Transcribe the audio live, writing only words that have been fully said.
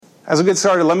As we get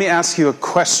started, let me ask you a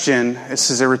question.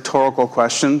 This is a rhetorical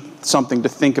question, something to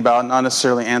think about, not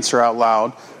necessarily answer out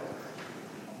loud.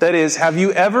 That is, have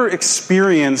you ever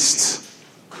experienced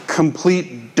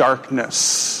complete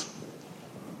darkness?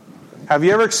 Have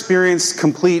you ever experienced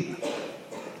complete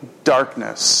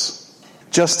darkness?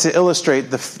 Just to illustrate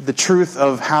the truth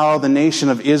of how the nation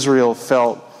of Israel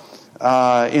felt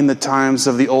in the times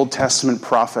of the Old Testament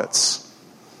prophets.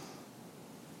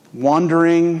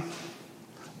 Wandering,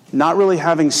 not really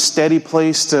having steady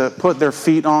place to put their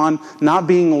feet on, not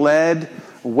being led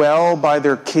well by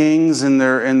their kings and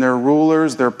their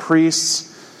rulers, their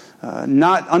priests,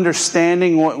 not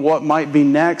understanding what might be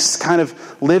next, kind of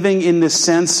living in this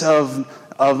sense of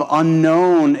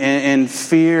unknown and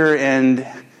fear and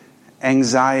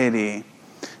anxiety.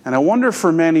 And I wonder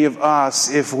for many of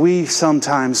us if we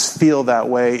sometimes feel that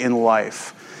way in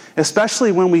life,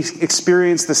 especially when we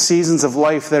experience the seasons of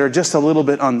life that are just a little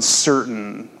bit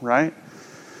uncertain, right?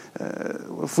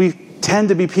 If we tend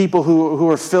to be people who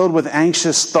are filled with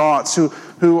anxious thoughts,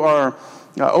 who are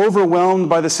overwhelmed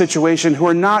by the situation, who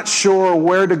are not sure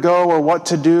where to go or what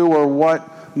to do or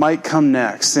what might come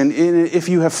next. And if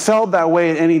you have felt that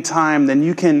way at any time, then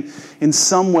you can in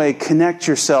some way connect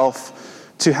yourself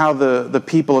to how the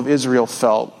people of Israel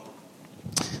felt.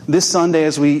 This Sunday,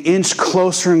 as we inch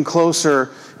closer and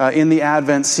closer in the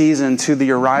Advent season to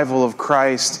the arrival of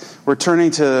Christ, we're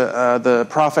turning to the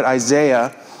prophet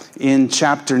Isaiah in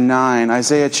chapter 9.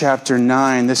 Isaiah chapter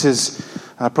 9. This is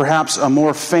perhaps a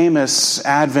more famous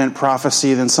Advent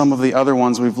prophecy than some of the other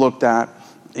ones we've looked at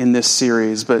in this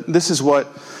series. But this is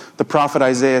what the prophet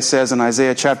Isaiah says in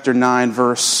Isaiah chapter 9,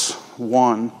 verse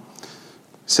 1.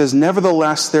 It says,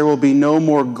 "Nevertheless, there will be no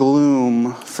more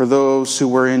gloom for those who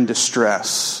were in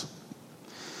distress.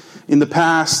 In the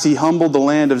past, he humbled the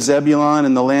land of Zebulun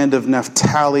and the land of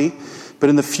Naphtali, but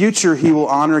in the future he will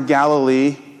honor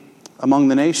Galilee among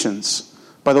the nations.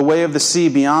 By the way of the sea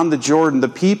beyond the Jordan, the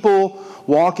people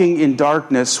walking in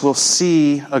darkness will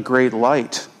see a great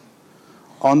light.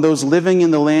 On those living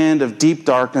in the land of deep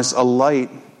darkness, a light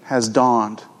has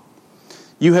dawned.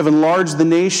 You have enlarged the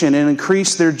nation and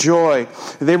increased their joy.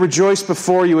 They rejoice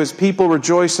before you as people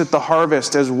rejoice at the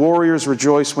harvest, as warriors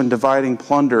rejoice when dividing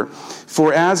plunder.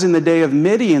 For as in the day of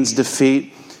Midian's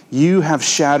defeat, you have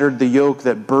shattered the yoke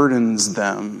that burdens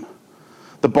them.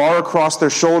 The bar across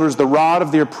their shoulders, the rod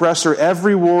of the oppressor,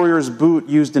 every warrior's boot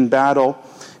used in battle,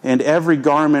 and every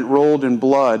garment rolled in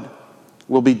blood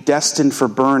will be destined for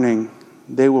burning.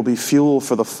 They will be fuel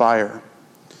for the fire.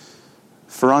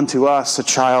 For unto us a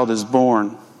child is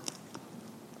born.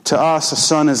 To us a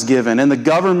son is given, and the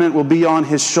government will be on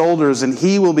his shoulders, and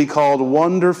he will be called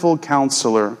Wonderful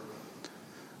Counselor,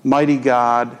 Mighty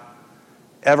God,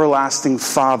 Everlasting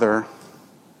Father,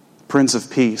 Prince of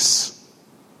Peace.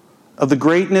 Of the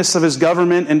greatness of his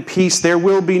government and peace there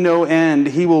will be no end.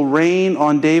 He will reign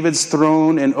on David's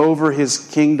throne and over his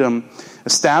kingdom,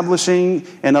 establishing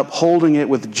and upholding it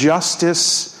with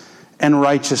justice and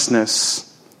righteousness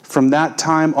from that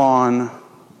time on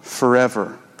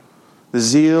forever. The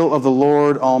zeal of the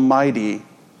Lord Almighty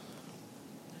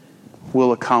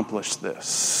will accomplish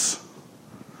this."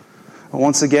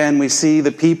 Once again, we see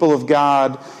the people of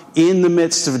God in the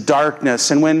midst of darkness.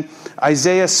 And when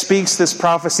Isaiah speaks this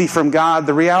prophecy from God,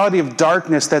 the reality of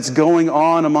darkness that's going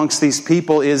on amongst these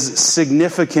people is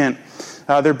significant.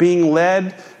 They're being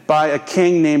led by a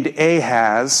king named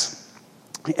Ahaz.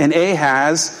 And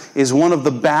Ahaz is one of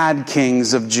the bad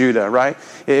kings of Judah, right?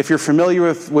 If you're familiar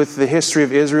with the history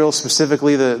of Israel,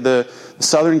 specifically the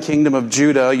southern kingdom of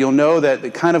Judah, you'll know that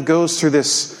it kind of goes through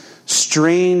this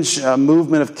strange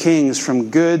movement of kings from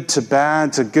good to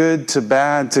bad to good to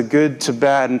bad to good to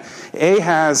bad. And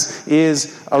Ahaz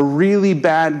is a really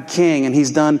bad king, and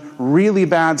he's done really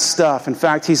bad stuff. In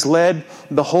fact, he's led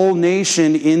the whole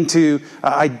nation into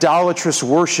idolatrous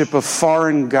worship of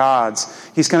foreign gods.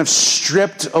 He's kind of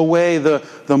stripped away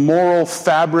the moral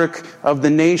fabric of the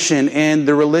nation and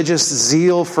the religious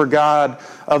zeal for God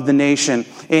of the nation.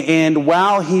 And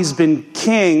while he's been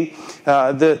king,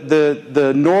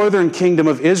 the northern kingdom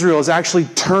of Israel is actually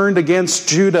turned against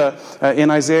Judah in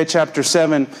Isaiah chapter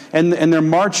 7. And they're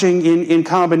marching in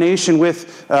combination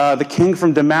with the king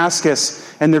from Damascus.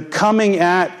 And they're coming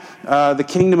at the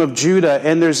kingdom of Judah.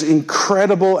 And there's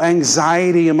incredible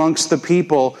anxiety amongst the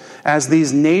people as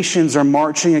these nations are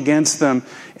marching against them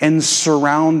and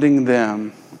surrounding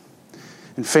them.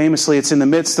 And famously, it's in the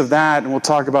midst of that, and we'll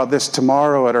talk about this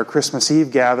tomorrow at our Christmas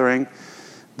Eve gathering,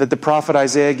 that the prophet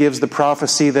Isaiah gives the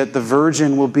prophecy that the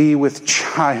virgin will be with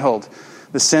child.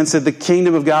 The sense that the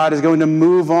kingdom of God is going to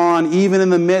move on even in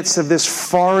the midst of this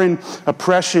foreign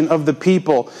oppression of the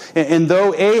people. And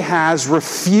though Ahaz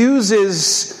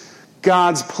refuses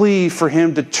God's plea for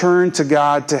him to turn to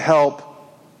God to help,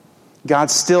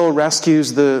 God still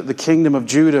rescues the kingdom of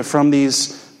Judah from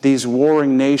these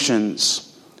warring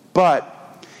nations. But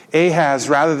Ahaz,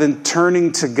 rather than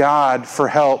turning to God for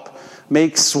help,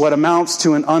 makes what amounts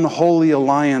to an unholy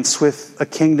alliance with a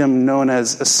kingdom known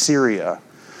as Assyria.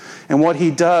 And what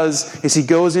he does is he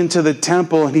goes into the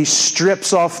temple and he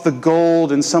strips off the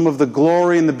gold and some of the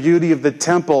glory and the beauty of the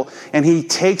temple, and he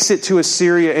takes it to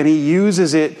Assyria and he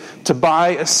uses it to buy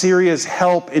Assyria's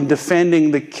help in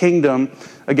defending the kingdom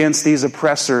against these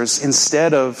oppressors,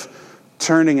 instead of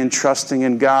turning and trusting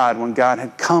in God when God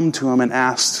had come to him and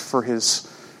asked for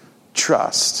his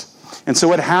trust. And so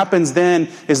what happens then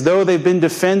is, though they've been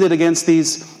defended against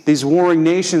these warring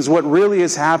nations, what really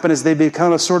has happened is they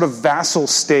become a sort of vassal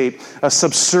state, a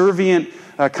subservient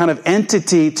kind of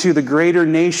entity to the greater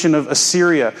nation of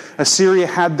Assyria. Assyria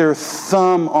had their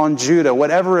thumb on Judah.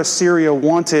 Whatever Assyria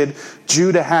wanted,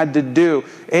 Judah had to do.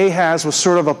 Ahaz was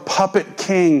sort of a puppet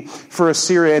king for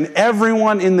Assyria, and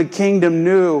everyone in the kingdom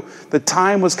knew the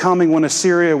time was coming when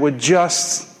Assyria would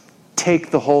just take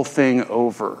the whole thing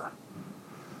over.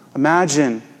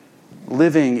 Imagine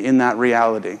living in that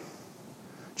reality.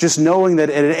 Just knowing that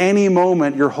at any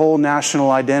moment your whole national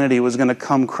identity was going to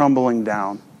come crumbling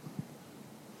down.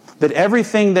 That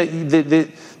everything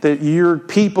that your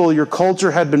people, your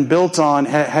culture had been built on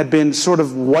had been sort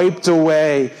of wiped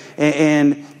away,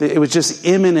 and it was just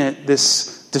imminent,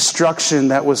 this destruction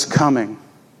that was coming.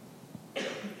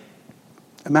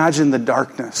 Imagine the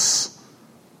darkness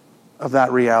of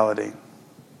that reality.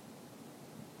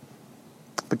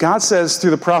 But God says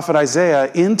through the prophet Isaiah,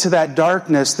 into that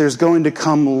darkness there's going to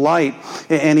come light.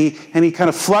 And he kind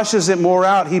of fleshes it more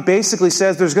out. He basically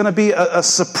says there's going to be a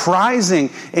surprising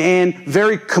and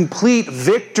very complete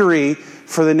victory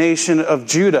for the nation of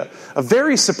Judah. A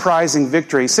very surprising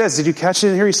victory. He says, did you catch it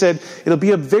in here? He said, it'll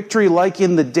be a victory like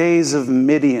in the days of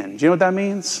Midian. Do you know what that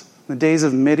means? The days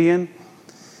of Midian?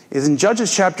 Is in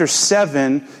Judges chapter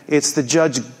 7, it's the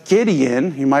judge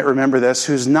Gideon, you might remember this,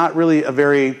 who's not really a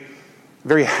very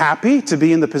happy to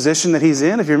be in the position that he's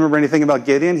in. If you remember anything about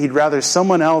Gideon, he'd rather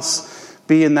someone else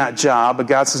be in that job. But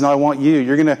God says, no, I want you.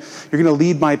 You're gonna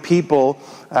lead my people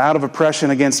out of oppression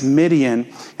against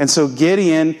Midian. And so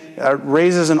Gideon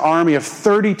raises an army of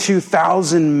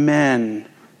 32,000 men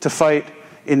to fight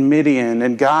in Midian.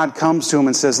 And God comes to him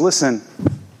and says, listen,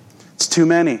 it's too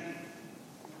many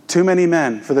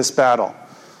men for this battle.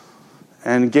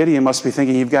 And Gideon must be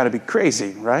thinking, you've got to be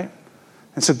crazy, right?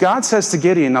 And so God says to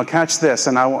Gideon, now catch this,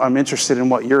 and I'm interested in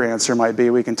what your answer might be.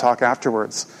 We can talk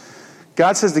afterwards.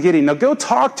 God says to Gideon, now go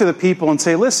talk to the people and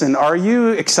say, listen, are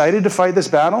you excited to fight this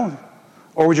battle?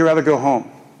 Or would you rather go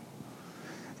home?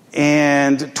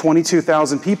 And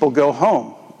 22,000 people go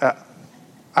home.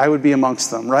 I would be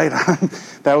amongst them, right?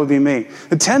 That would be me.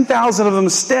 And 10,000 of them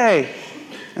stay.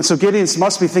 And so Gideon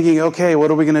must be thinking, okay,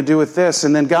 what are we going to do with this?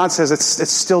 And then God says,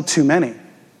 it's still too many.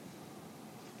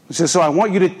 He says, so I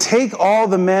want you to take all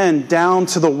the men down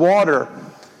to the water.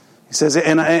 He says,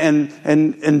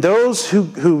 and those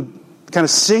who kind of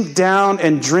sink down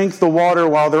and drink the water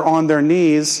while they're on their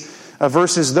knees,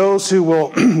 versus those who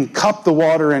will cup the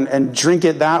water and drink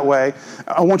it that way,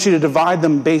 I want you to divide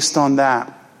them based on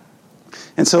that.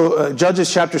 And so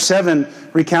Judges chapter 7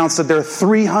 recounts that there are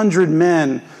 300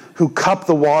 men who cup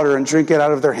the water and drink it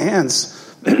out of their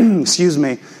hands. Excuse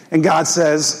me. And God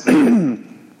says,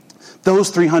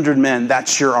 those 300 men,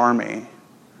 that's your army,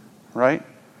 right?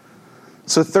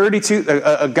 So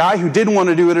a guy who didn't want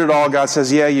to do it at all, God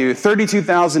says, yeah, you.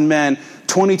 32,000 men,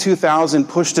 22,000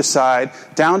 pushed aside,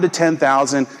 down to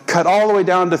 10,000, cut all the way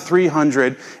down to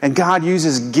 300. And God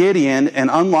uses Gideon, an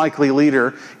unlikely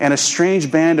leader, and a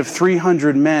strange band of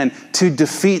 300 men to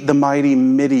defeat the mighty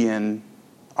Midian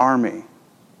army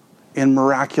in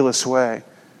miraculous way.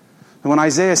 And when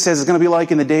Isaiah says it's going to be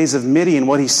like in the days of Midian,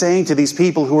 what he's saying to these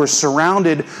people who are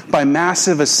surrounded by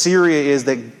massive Assyria is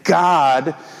that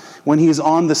God, when he's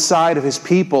on the side of his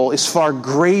people, is far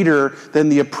greater than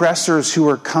the oppressors who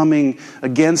are coming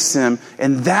against him.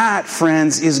 And that,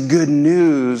 friends, is good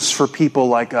news for people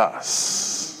like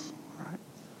us. Right?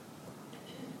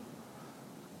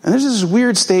 And there's this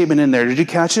weird statement in there. Did you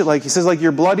catch it? Like he says, like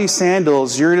your bloody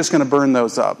sandals, you're just going to burn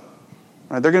those up.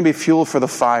 Right? They're going to be fuel for the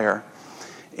fire.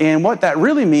 And what that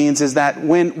really means is that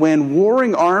when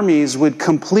warring armies would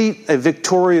complete a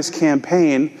victorious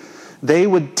campaign, they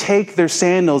would take their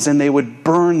sandals and they would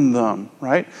burn them,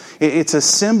 right? It's a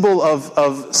symbol of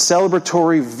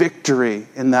celebratory victory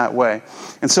in that way.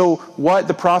 And so what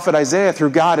the prophet Isaiah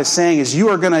through God is saying is you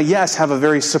are going to, yes, have a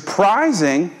very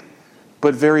surprising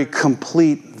but very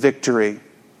complete victory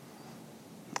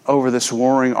over this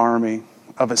warring army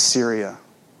of Assyria.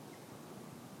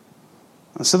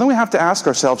 So then we have to ask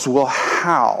ourselves, well,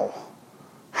 how?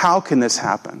 How can this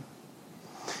happen?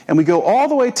 And we go all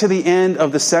the way to the end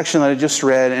of the section that I just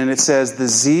read, and it says, the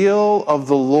zeal of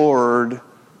the Lord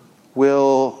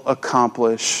will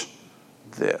accomplish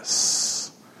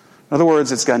this. In other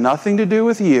words, it's got nothing to do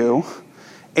with you.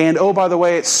 And oh, by the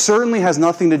way, it certainly has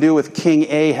nothing to do with King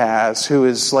Ahaz, who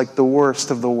is like the worst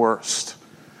of the worst.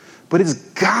 But it's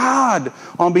God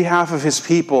on behalf of his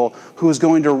people who is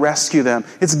going to rescue them.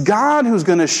 It's God who's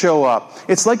going to show up.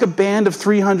 It's like a band of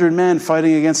 300 men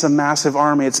fighting against a massive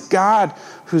army. It's God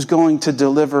who's going to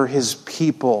deliver his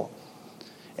people.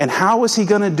 And how is he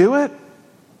going to do it?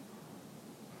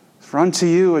 For unto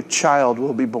you a child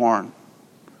will be born.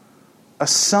 A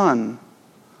son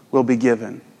will be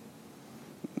given.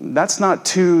 That's not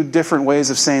two different ways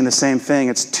of saying the same thing.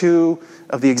 It's two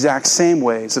of the exact same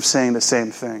ways of saying the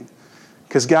same thing.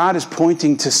 Because God is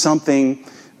pointing to something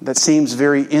that seems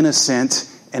very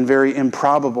innocent and very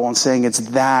improbable and saying it's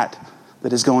that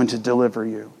is going to deliver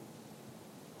you.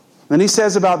 Then he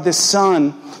says about this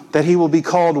son that he will be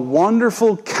called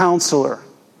Wonderful Counselor,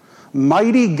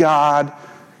 Mighty God,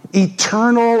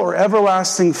 Eternal or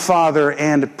Everlasting Father,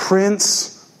 and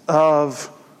Prince of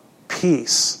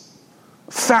Peace.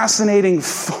 Fascinating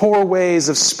four ways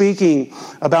of speaking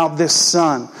about this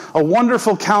son. A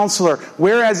wonderful counselor,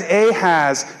 whereas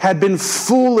Ahaz had been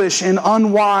foolish and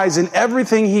unwise in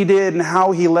everything he did and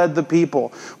how he led the people.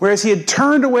 Whereas he had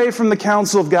turned away from the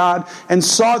counsel of God and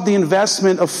sought the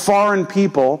investment of foreign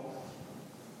people,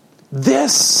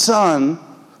 this son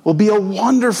will be a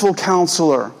wonderful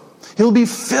counselor. He'll be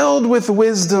filled with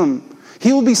wisdom.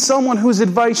 He will be someone whose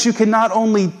advice you can not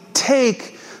only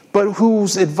take, but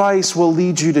whose advice will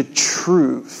lead you to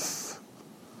truth.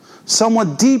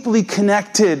 Someone deeply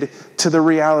connected to the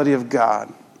reality of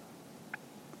God.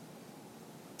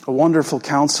 A wonderful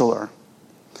counselor.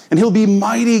 And he'll be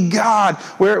mighty God,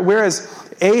 whereas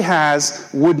Ahaz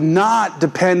would not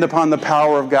depend upon the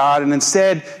power of God and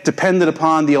instead depended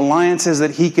upon the alliances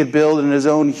that he could build in his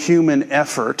own human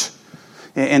effort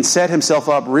and set himself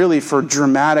up really for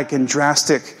dramatic and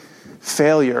drastic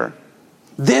failure.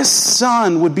 This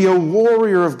son would be a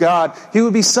warrior of God. He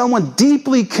would be someone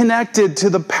deeply connected to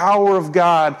the power of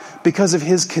God because of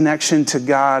his connection to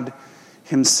God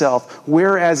himself.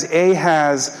 Whereas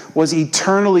Ahaz was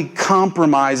eternally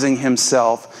compromising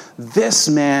himself, this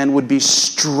man would be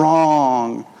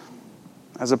strong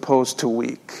as opposed to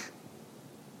weak.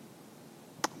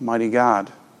 Mighty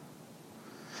God.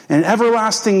 An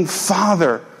everlasting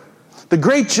Father. The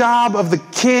great job of the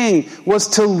king was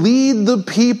to lead the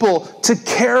people, to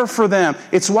care for them.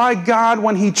 It's why God,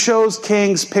 when he chose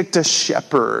kings, picked a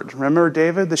shepherd. Remember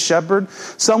David, the shepherd?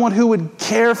 Someone who would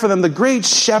care for them. The great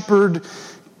shepherd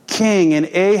king. And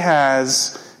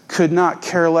Ahaz could not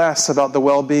care less about the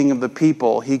well-being of the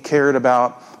people. He cared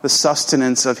about the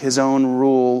sustenance of his own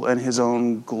rule and his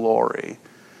own glory.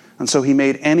 And so he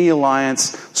made any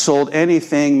alliance, sold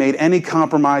anything, made any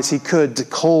compromise he could to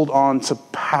hold on to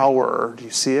power. Do you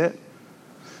see it?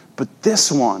 But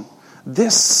this one,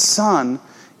 this son,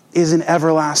 is an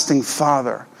everlasting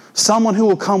Father. Someone who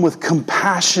will come with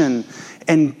compassion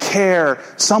and care.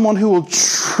 Someone who will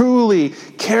truly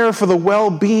care for the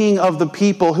well-being of the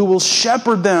people, who will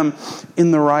shepherd them in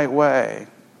the right way.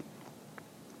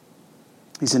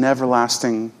 He's an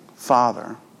everlasting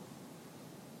Father.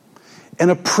 And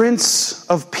a Prince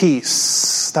of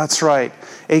Peace. That's right.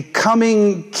 A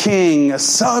coming king, a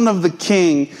son of the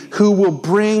king who will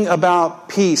bring about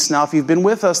peace. Now, if you've been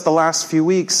with us the last few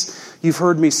weeks, you've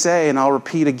heard me say, and I'll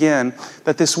repeat again,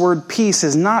 that this word peace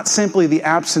is not simply the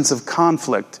absence of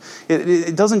conflict.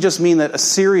 It doesn't just mean that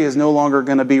Assyria is no longer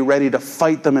going to be ready to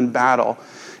fight them in battle.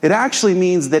 It actually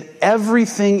means that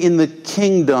everything in the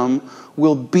kingdom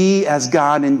will be as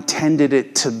God intended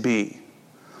it to be.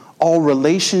 All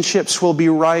relationships will be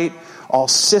right. All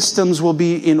systems will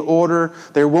be in order.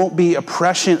 There won't be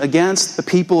oppression against. The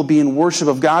people will be in worship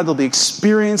of God. They'll be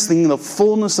experiencing the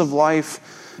fullness of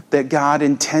life that God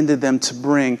intended them to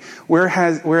bring.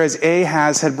 Whereas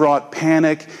Ahaz had brought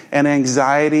panic and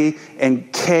anxiety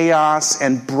and chaos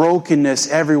and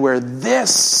brokenness everywhere,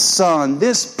 this son,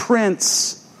 this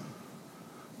prince,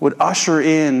 would usher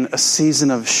in a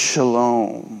season of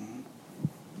shalom.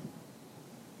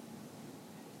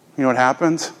 You know what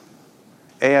happened?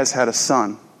 Ahaz had a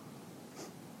son.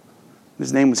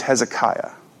 His name was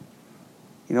Hezekiah.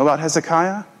 You know about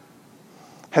Hezekiah?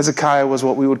 Hezekiah was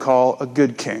what we would call a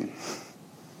good king.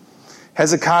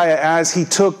 Hezekiah, as he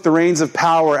took the reins of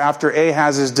power after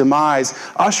Ahaz's demise,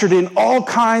 ushered in all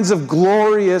kinds of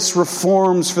glorious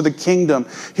reforms for the kingdom.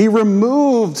 He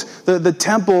removed the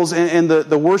temples and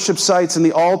the worship sites and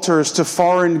the altars to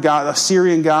foreign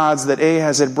Assyrian gods that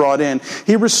Ahaz had brought in.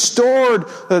 He restored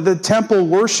the temple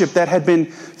worship that had been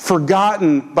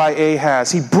forgotten by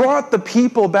Ahaz. He brought the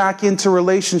people back into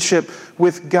relationship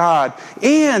with God.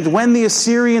 And when the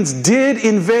Assyrians did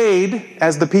invade,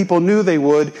 as the people knew they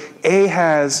would,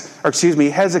 Hezekiah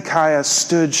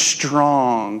stood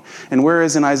strong. And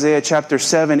whereas in Isaiah chapter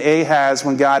 7, Ahaz,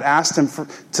 when God asked him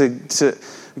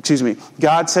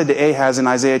God said to Ahaz in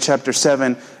Isaiah chapter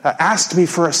 7, ask me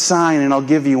for a sign and I'll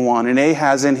give you one. And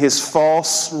Ahaz, in his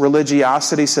false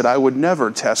religiosity, said, I would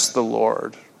never test the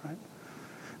Lord. Right?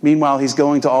 Meanwhile, he's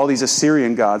going to all these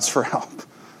Assyrian gods for help.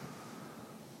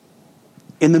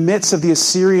 In the midst of the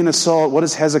Assyrian assault, what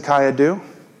does Hezekiah do?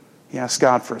 He asks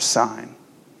God for a sign.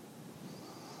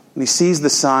 And he sees the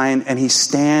sign and he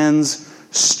stands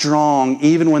strong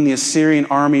even when the Assyrian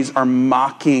armies are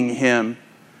mocking him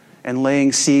and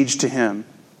laying siege to him.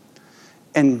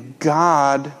 And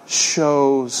God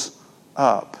shows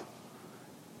up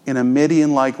in a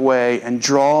Midian-like way and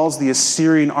draws the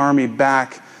Assyrian army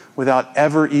back without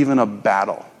ever even a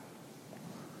battle.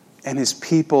 And his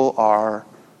people are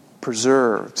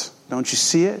preserved. Don't you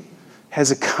see it?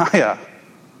 Hezekiah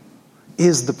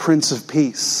is the Prince of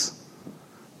Peace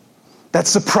that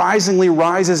surprisingly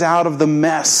rises out of the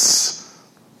mess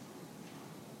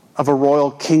of a royal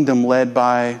kingdom led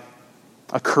by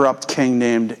a corrupt king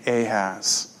named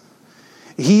Ahaz.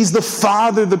 He's the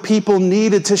father the people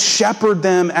needed to shepherd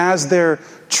them as their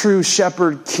true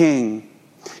shepherd king.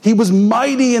 He was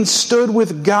mighty and stood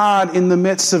with God in the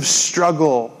midst of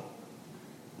struggle.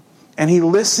 And he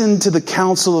listened to the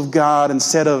counsel of God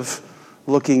instead of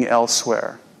looking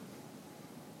elsewhere.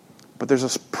 But there's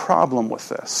a problem with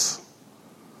this.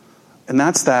 And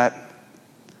that's that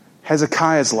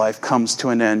Hezekiah's life comes to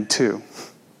an end too.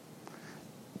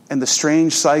 And the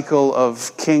strange cycle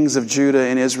of kings of Judah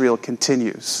and Israel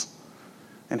continues.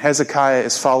 And Hezekiah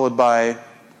is followed by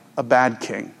a bad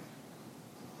king.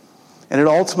 And it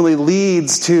ultimately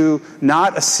leads to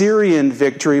not Assyrian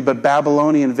victory, but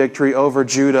Babylonian victory over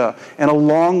Judah and a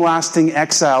long-lasting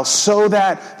exile, so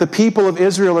that the people of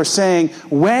Israel are saying,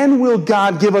 when will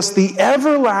God give us the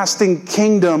everlasting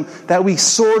kingdom that we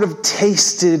sort of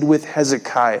tasted with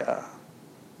Hezekiah?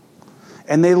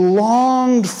 And they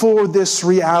longed for this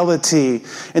reality.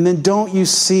 And then don't you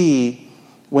see,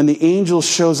 when the angel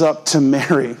shows up to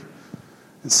Mary,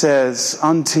 it says,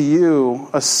 unto you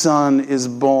a son is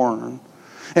born.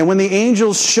 And when the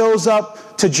angel shows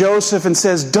up to Joseph and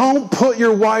says, don't put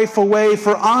your wife away,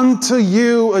 for unto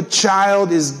you a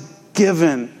child is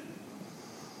given.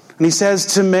 And he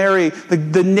says to Mary,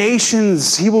 the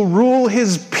nations, he will rule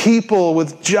his people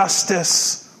with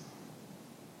justice.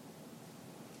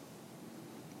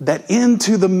 That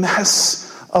into the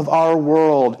mess of our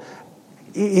world,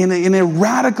 in a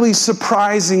radically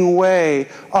surprising way,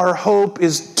 our hope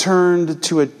is turned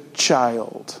to a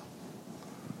child.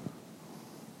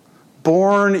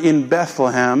 Born in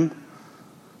Bethlehem,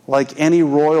 like any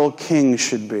royal king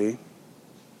should be.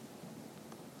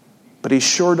 But he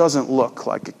sure doesn't look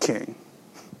like a king.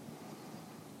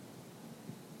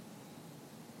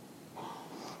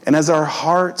 And as our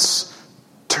hearts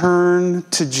turn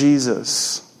to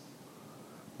Jesus,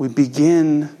 we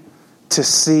begin to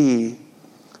see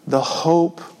the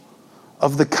hope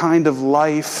of the kind of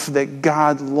life that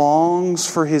God longs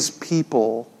for his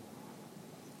people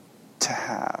to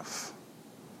have.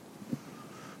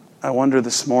 I wonder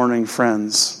this morning,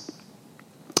 friends,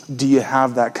 do you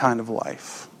have that kind of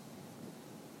life?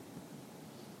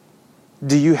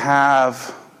 Do you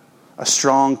have a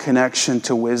strong connection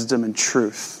to wisdom and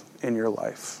truth in your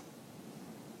life?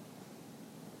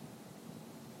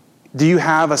 Do you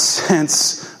have a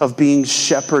sense of being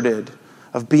shepherded,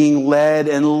 of being led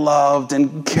and loved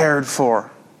and cared for?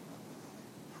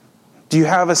 Do you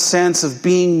have a sense of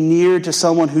being near to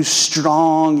someone who's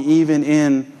strong even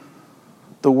in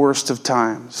the worst of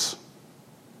times?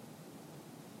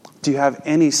 Do you have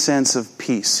any sense of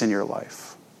peace in your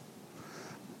life?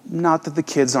 Not that the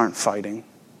kids aren't fighting.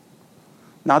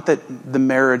 Not that the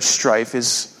marriage strife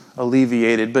is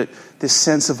alleviated, but this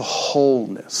sense of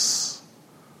wholeness.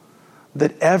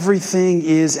 That everything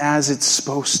is as it's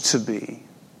supposed to be.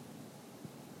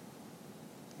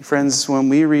 Friends, when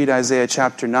we read Isaiah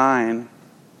chapter 9,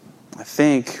 I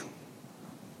think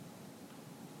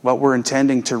what we're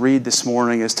intending to read this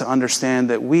morning is to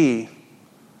understand that we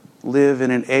live in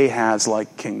an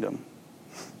Ahaz-like kingdom.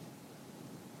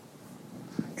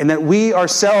 And that we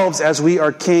ourselves, as we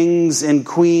are kings and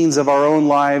queens of our own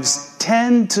lives,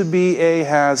 tend to be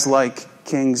Ahaz-like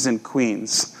kings and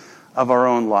queens of our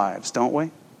own lives, don't we?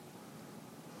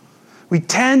 We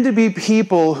tend to be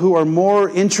people who are more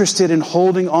interested in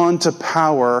holding on to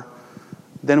power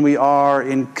than we are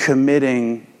in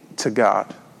committing to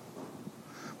God.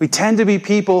 We tend to be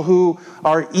people who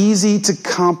are easy to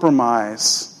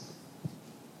compromise,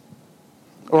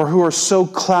 or who are so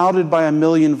clouded by a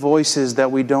million voices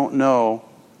that we don't know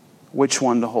which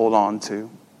one to hold on to.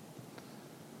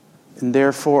 And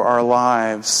therefore our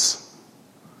lives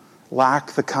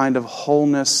lack the kind of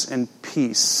wholeness and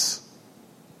peace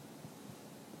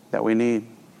that we need.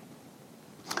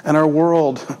 And our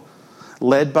world,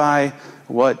 led by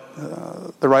what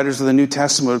the writers of the New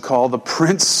Testament would call the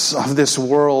prince of this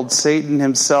world, Satan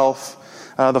himself,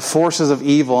 the forces of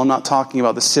evil. I'm not talking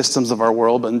about the systems of our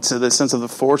world, but into the sense of the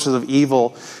forces of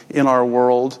evil in our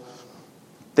world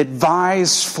that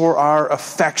vies for our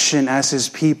affection as his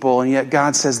people. And yet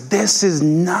God says, this is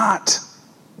not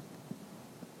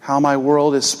how my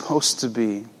world is supposed to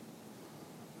be.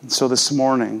 And so this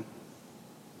morning,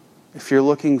 if you're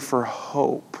looking for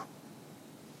hope,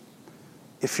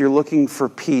 if you're looking for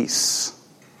peace,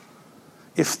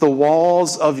 if the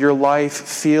walls of your life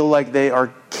feel like they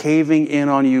are caving in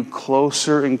on you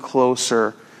closer and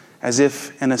closer, as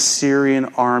if an Assyrian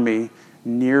army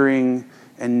nearing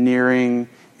and nearing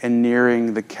and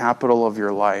nearing the capital of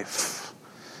your life,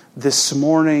 this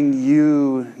morning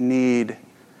you need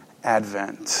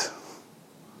Advent.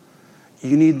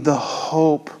 You need the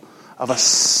hope of a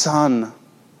son,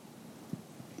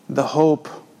 the hope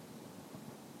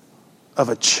of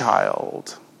a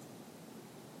child.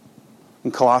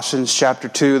 In Colossians chapter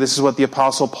 2, this is what the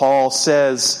Apostle Paul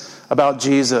says about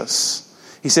Jesus.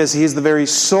 He says he is the very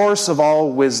source of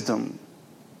all wisdom.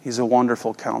 He's a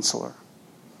wonderful counselor.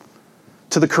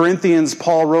 To the Corinthians,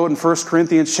 Paul wrote in 1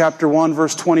 Corinthians chapter 1,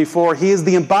 verse 24, he is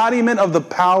the embodiment of the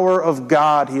power of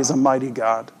God. He is a mighty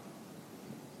God.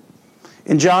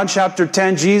 In John chapter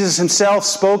 10, Jesus himself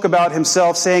spoke about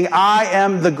himself, saying, I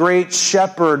am the great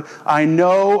shepherd. I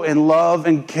know and love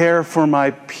and care for my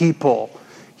people.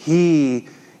 He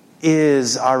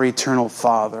is our eternal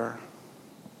Father.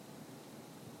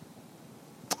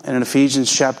 And in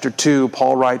Ephesians chapter 2,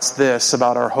 Paul writes this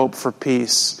about our hope for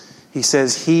peace. He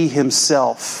says, he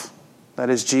himself, that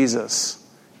is Jesus,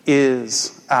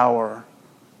 is our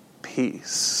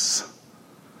peace.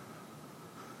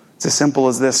 It's as simple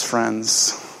as this,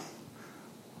 friends.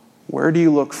 Where do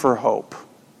you look for hope?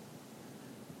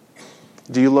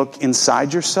 Do you look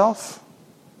inside yourself?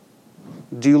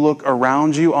 Do you look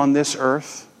around you on this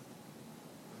earth?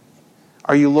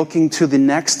 Are you looking to the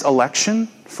next election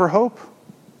for hope?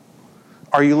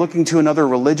 Are you looking to another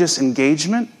religious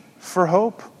engagement for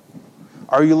hope?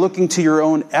 Are you looking to your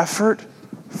own effort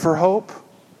for hope?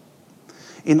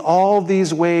 In all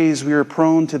these ways, we are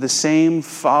prone to the same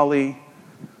folly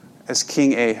as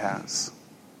King Ahaz.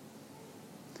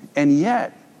 And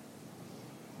yet,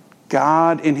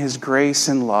 God in his grace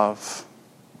and love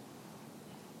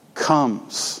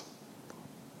comes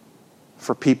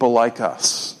for people like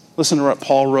us. Listen to what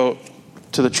Paul wrote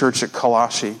to the church at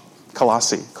Colossians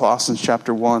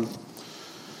chapter 1.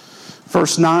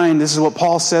 Verse 9, this is what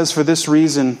Paul says, for this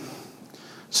reason,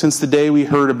 since the day we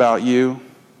heard about you,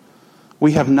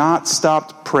 we have not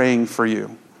stopped praying for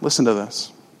you. Listen to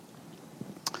this.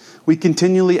 We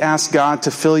continually ask God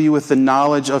to fill you with the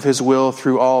knowledge of his will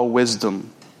through all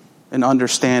wisdom and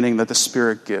understanding that the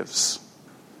Spirit gives.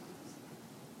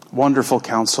 Wonderful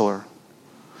counselor.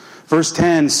 Verse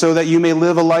 10, so that you may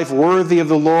live a life worthy of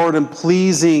the Lord and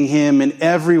pleasing him in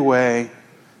every way,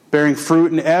 bearing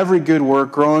fruit in every good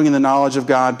work, growing in the knowledge of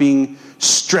God, being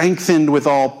strengthened with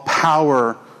all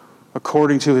power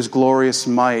according to his glorious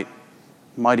might,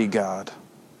 mighty God.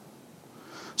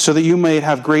 So that you may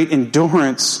have great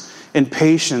endurance and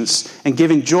patience, and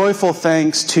giving joyful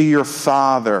thanks to your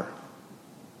Father,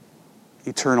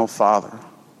 eternal Father,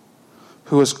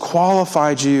 who has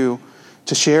qualified you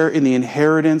to share in the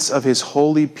inheritance of his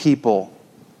holy people,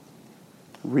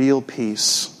 real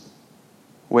peace.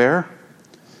 Where?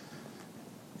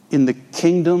 In the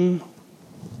kingdom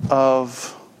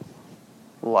of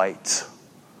light.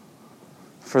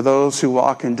 For those who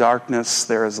walk in darkness,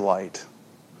 there is light.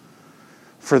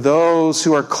 For those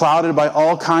who are clouded by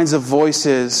all kinds of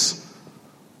voices,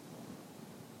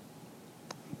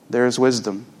 there is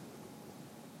wisdom.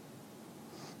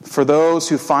 For those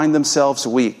who find themselves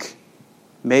weak,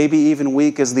 maybe even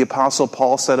weak as the Apostle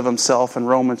Paul said of himself in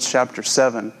Romans chapter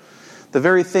 7, the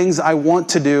very things I want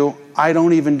to do, I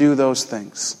don't even do those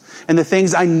things. And the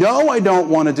things I know I don't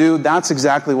want to do, that's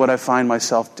exactly what I find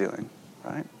myself doing.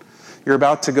 right? You're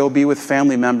about to go be with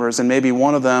family members, and maybe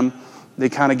one of them, they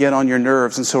kind of get on your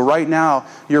nerves. And so right now,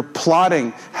 you're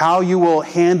plotting how you will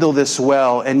handle this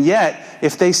well. And yet,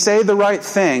 if they say the right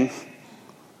thing,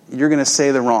 you're going to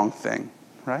say the wrong thing,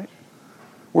 right?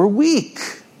 We're weak.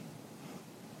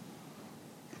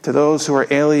 To those who are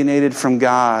alienated from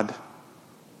God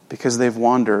because they've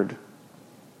wandered.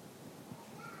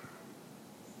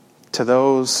 To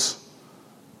those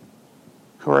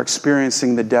who are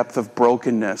experiencing the depth of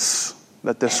brokenness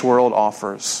that this world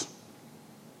offers.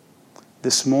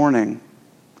 This morning,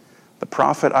 the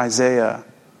prophet Isaiah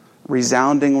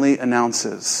resoundingly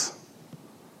announces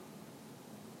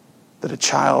that a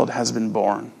child has been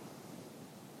born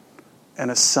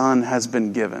and a son has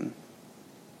been given.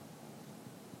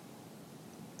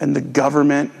 And the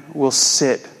government will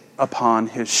sit upon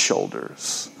his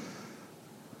shoulders.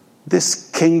 This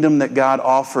kingdom that God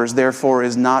offers, therefore,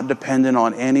 is not dependent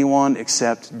on anyone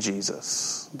except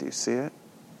Jesus. Do you see it?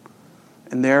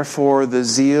 And therefore, the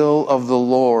zeal of the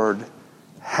Lord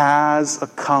has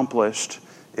accomplished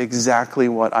exactly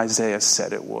what Isaiah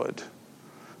said it would.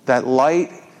 That light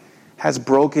has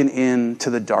broken into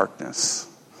the darkness.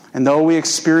 And though we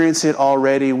experience it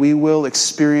already, we will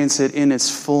experience it in its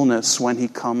fullness when He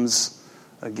comes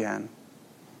again.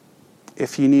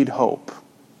 If you need hope,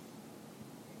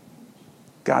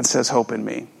 God says, hope in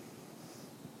me.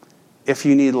 If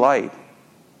you need light,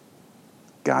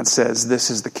 God says, this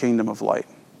is the kingdom of light.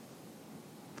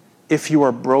 If you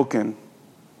are broken,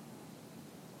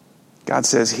 God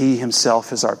says He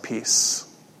Himself is our peace.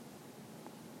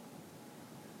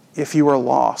 If you are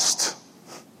lost,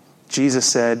 Jesus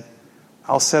said,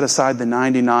 I'll set aside the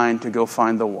 99 to go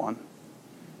find the one.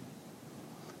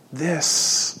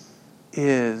 This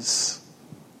is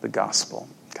the gospel.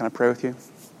 Can I pray with you?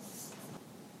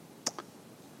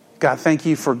 God, thank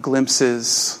you for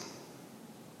glimpses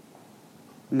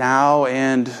now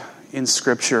and in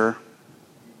Scripture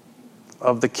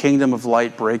of the kingdom of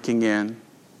light breaking in.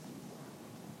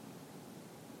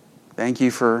 Thank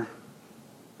you for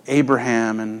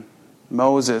Abraham and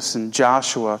Moses and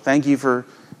Joshua. Thank you for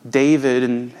David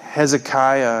and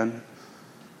Hezekiah and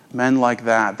men like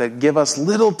that give us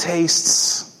little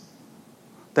tastes,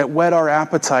 that whet our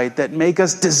appetite, that make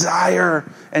us desire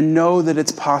and know that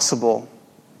it's possible.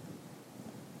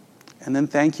 And then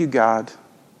thank you, God,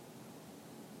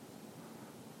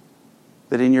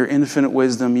 that in your infinite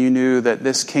wisdom you knew that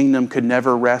this kingdom could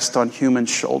never rest on human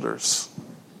shoulders.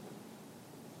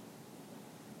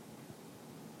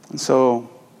 And so,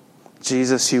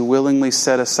 Jesus, you willingly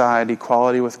set aside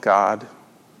equality with God,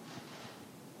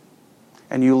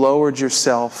 and you lowered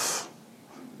yourself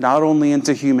not only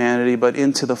into humanity, but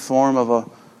into the form of a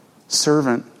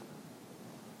servant.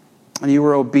 And you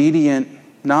were obedient,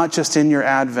 not just in your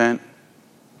advent,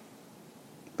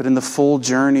 but in the full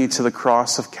journey to the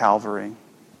cross of Calvary.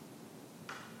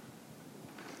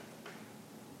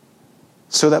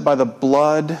 So that by the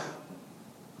blood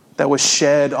that was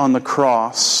shed on the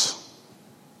cross,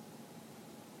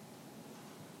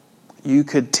 you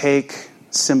could take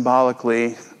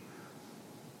symbolically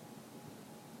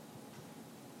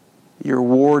your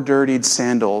war-dirtied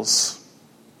sandals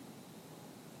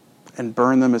and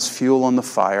burn them as fuel on the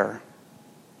fire,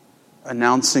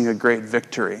 announcing a great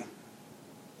victory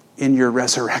in your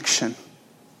resurrection.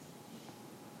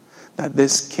 That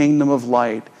this kingdom of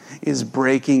light is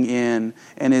breaking in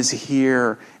and is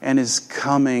here and is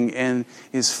coming and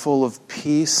is full of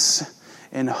peace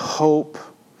and hope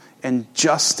and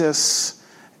justice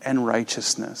and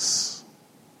righteousness.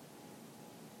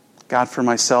 God, for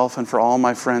myself and for all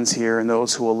my friends here and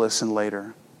those who will listen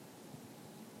later,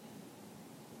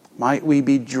 might we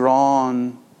be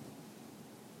drawn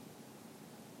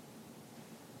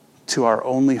to our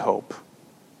only hope,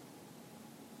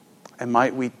 and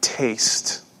might we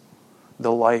taste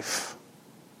the life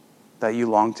that you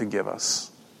long to give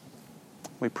us.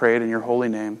 We pray it in your holy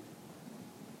name.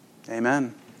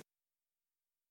 Amen.